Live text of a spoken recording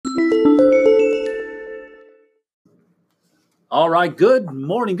All right. Good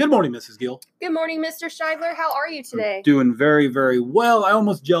morning. Good morning, Mrs. Gill. Good morning, Mr. Scheidler. How are you today? Doing very, very well. I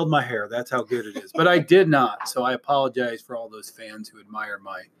almost gelled my hair. That's how good it is. But I did not. So I apologize for all those fans who admire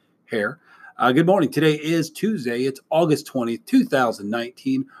my hair. Good morning. Today is Tuesday. It's August 20th,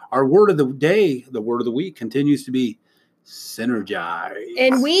 2019. Our word of the day, the word of the week, continues to be synergize.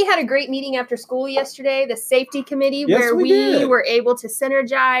 And we had a great meeting after school yesterday, the safety committee, Yes, where we did. were able to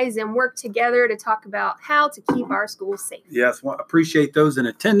synergize and work together to talk about how to keep our schools safe. Yes, well, appreciate those in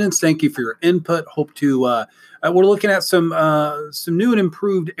attendance. Thank you for your input. Hope to. We're looking at some new and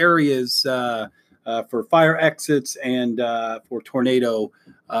improved areas for fire exits and for tornado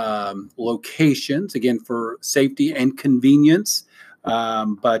locations. Again, for safety and convenience,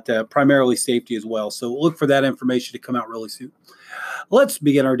 but primarily safety as well. So look for that information to come out really soon. Let's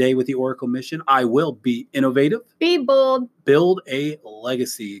begin our day with the Oracle mission. I will be innovative. Be bold. Build a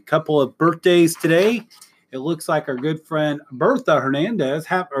legacy. A couple of birthdays today. It looks like our good friend Bertha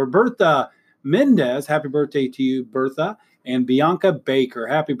Mendez. Happy birthday to you, Bertha. And Bianca Baker.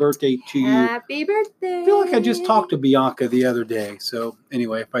 Happy birthday to you. Happy birthday. I feel like I just talked to Bianca the other day. So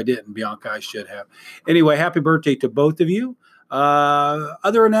anyway, if I didn't, Bianca, I should have. Anyway, happy birthday to both of you.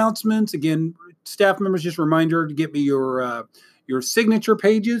 Other announcements. Again, staff members, just a reminder to get me your signature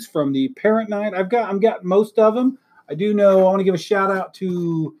pages from the parent night. I've got most of them. I do know I want to give a shout out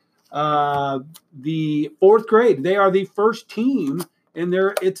to the fourth grade. They are the first team in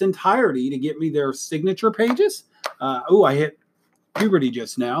its entirety to get me their signature pages. I hit puberty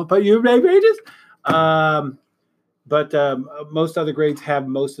just now, but you pages. But most other grades have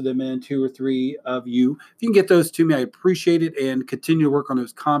most of them in, 2 or 3 of you. If you can get those to me, I appreciate it, and continue to work on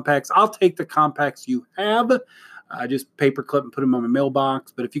those compacts. I'll take the compacts you have. Just paperclip and put them on my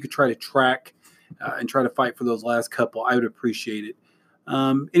mailbox. But if you could try to track and try to fight for those last couple, I would appreciate it.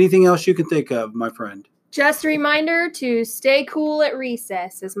 Anything else you can think of, my friend? Just a reminder to stay cool at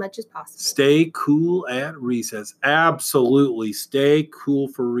recess as much as possible. Stay cool at recess. Absolutely. Stay cool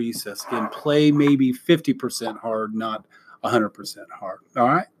for recess. Again, play maybe 50% hard, not 100% hard. All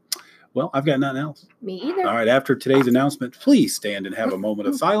right? Well, I've got nothing else. Me either. All right. After today's announcement, please stand and have a moment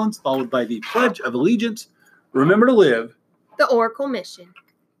of silence, followed by the Pledge of Allegiance. Remember to live the Oracle mission.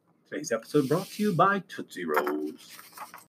 Today's episode brought to you by Tootsie Rolls.